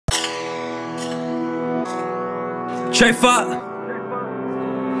Trey Fox,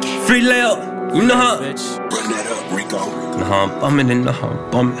 free layup, you know how. Run that up, Rico. Know how I'm bumming it, know how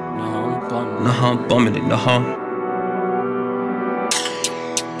I'm bumming. Know how I'm bumming it, know how.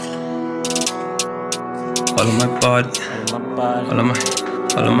 All of my body, all of my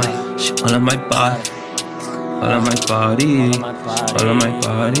body, all of my body, all of my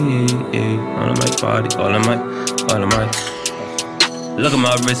body, all of my. Look at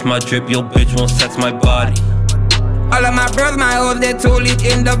my wrist, my drip, your bitch won't sex my body. All of my bros, my hoes, they too lit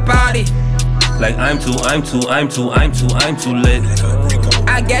in the party. Like I'm too lit.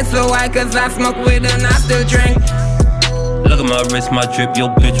 I get so high cause I smoke weed and I still drink. Look at my wrist, my drip,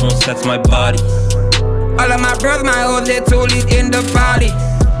 your bitch won't sex my body. All of my bros, my hoes, they too lit in the party.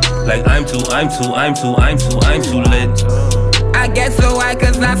 Like I'm too lit. I get so high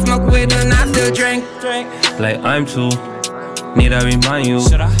cause I smoke weed and I still drink. Like I'm too, need I remind you,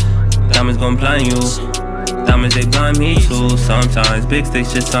 diamonds gon' blind you. Diamonds, they blind me too. Sometimes big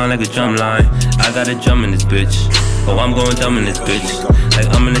sticks just sound like a drum line. I got a drum in this bitch. Oh, I'm going dumb in this bitch. Like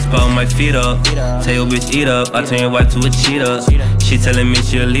I'm in the spot with my feet up. Tell your bitch eat up. I turn your wife to a cheater. She telling me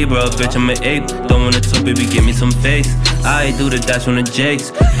she a Libra. Bitch, I'm an ape. Don't want to baby, give me some face. I do the dash on the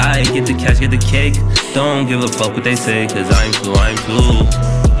jakes. I get the cash, get the cake. Don't give a fuck what they say, cause I'm too.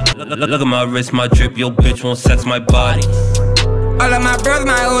 Look at my wrist, my drip. Your bitch won't sex my body. All of my bros,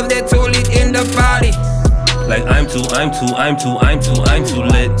 my hoes, they too lit in the party. Like I'm too lit.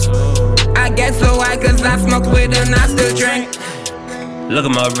 I get so high cause I smoke weed and I still drink. Look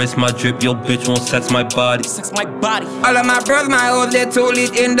at my wrist, my drip, your bitch won't sex my body. All of my bros, my hoes, they too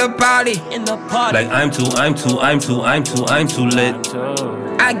lit in the party. Like I'm too lit.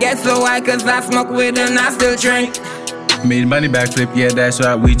 I get so high cause I smoke weed and I still drink. Made money backflip, yeah, that's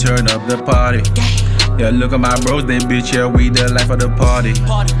right, we turn up the party. Yeah, look at my bros, they bitch, yeah, we the life of the party.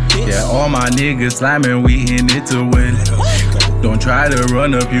 Yeah, all my niggas sliming, we in it to win. Don't try to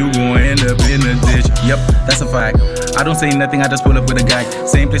run up, you gon' end up in the ditch. Yep, that's a fact. I don't say nothing, I just pull up with a guy.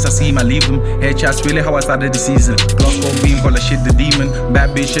 Same place I see him, I leave him. Headshots, really how I started the season. Gloss go beam, call that shit the demon.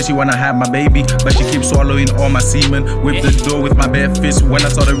 Bad bitch says she wanna have my baby, but she keeps swallowing all my semen. Whip the door with my bare fist. When I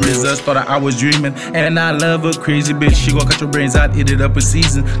saw the results, thought I was dreaming. And I love a crazy bitch, she gon' cut your brains out, eat it up a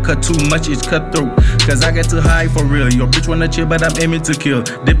season. Cut too much, it's cutthroat, cause I get too high for real. Your bitch wanna chill, but I'm aiming to kill.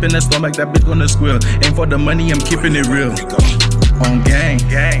 Dip in the stomach, that bitch gonna squeal. Aim for the money, I'm keeping it real. On gang.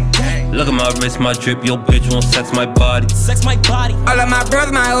 Look at my wrist, my drip, your bitch won't sex my body. All of my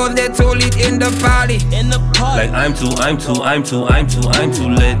bros, my hoes, they too lit in the party. Like I'm too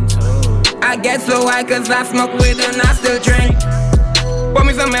lit. I get so high cause I smoke weed and I still drink. Pour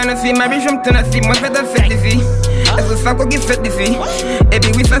me some Hennessy, ma bitch from Tennessee. Moi j'fais de fête ici. Est-ce que ça quoi qui fait ici? Et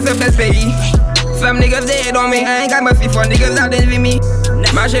puis oui, ça c'est best pays. Some niggas they on me, I ain't got mercy for niggas that envy me.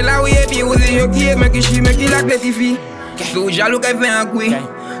 Marcher là où y'a puis où c'est yo qui est, mais qui la clétifie. Sous jaloux qu'elle fait un coup.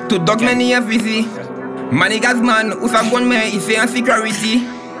 Tout dog men y a physi. Manigas man, ou sa bonne main, il fait un security.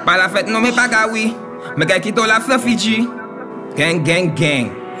 Pas la fête non mais pas gawi. Mais qu'elle quitte la Fiji. Gang.